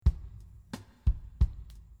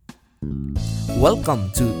Welcome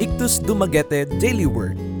to Ikthus Dumaguete Daily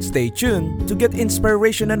Word. Stay tuned to get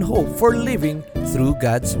inspiration and hope for living through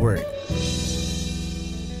God's Word.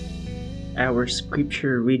 Our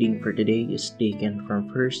scripture reading for today is taken from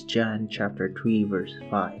 1 John chapter 3 verse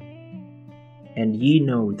 5. And ye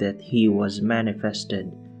know that he was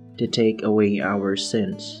manifested to take away our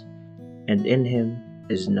sins, and in him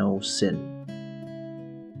is no sin.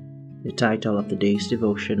 The title of today's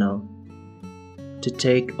devotional, To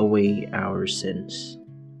Take Away Our Sins.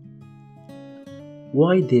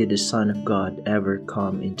 Why did the Son of God ever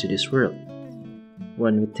come into this world?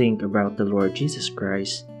 When we think about the Lord Jesus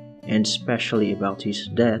Christ, and especially about his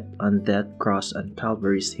death on that cross on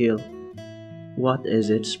Calvary's Hill, what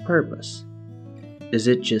is its purpose? Is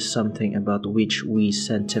it just something about which we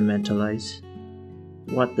sentimentalize?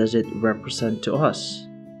 What does it represent to us?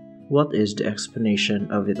 What is the explanation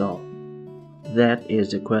of it all? That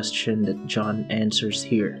is the question that John answers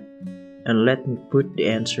here, and let me put the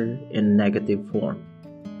answer in negative form.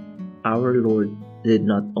 Our Lord did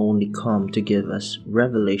not only come to give us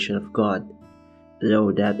revelation of God,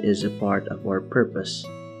 though that is a part of our purpose.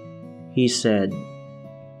 He said,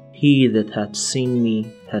 "He that hath seen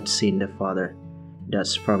me hath seen the Father."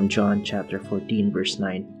 That's from John chapter 14 verse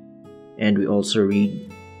 9. And we also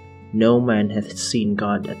read, "No man hath seen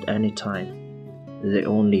God at any time. The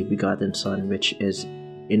only begotten Son which is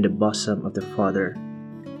in the bosom of the Father,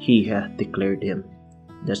 he hath declared him."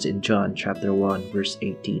 That's in John chapter 1 verse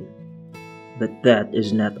 18. But that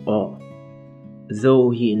is not all.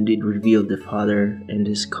 Though he indeed revealed the Father and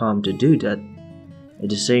is come to do that, in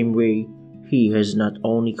the same way he has not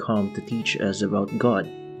only come to teach us about God.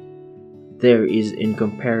 There is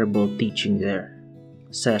incomparable teaching there,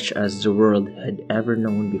 such as the world had ever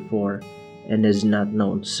known before and has not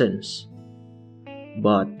known since.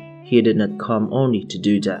 But he did not come only to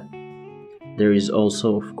do that. There is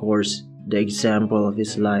also, of course, the example of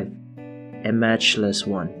his life, a matchless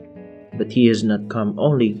one. But he has not come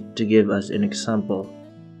only to give us an example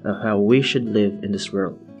of how we should live in this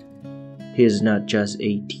world. He is not just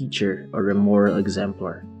a teacher or a moral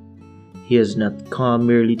exemplar. He has not come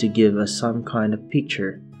merely to give us some kind of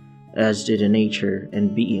picture as to the nature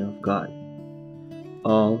and being of God.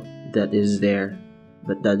 All that is there,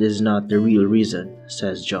 but that is not the real reason,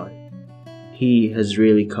 says John. He has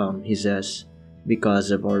really come, he says, because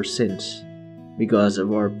of our sins, because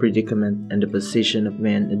of our predicament and the position of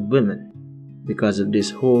men and women, because of this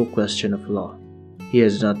whole question of law. He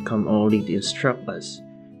has not come only to instruct us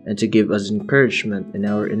and to give us encouragement in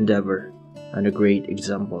our endeavor and a great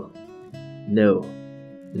example. No,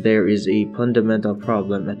 there is a fundamental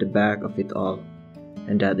problem at the back of it all,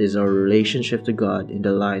 and that is our relationship to God in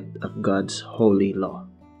the light of God's holy law.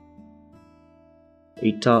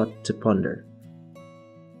 A thought to ponder.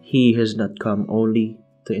 He has not come only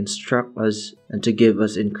to instruct us and to give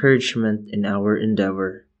us encouragement in our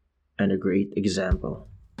endeavor and a great example.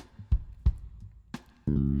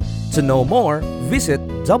 To know more, visit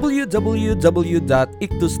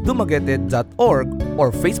www.ikthusdumaguete.org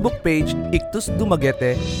or Facebook page Ikthus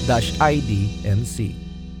Dumaguete-IDNC.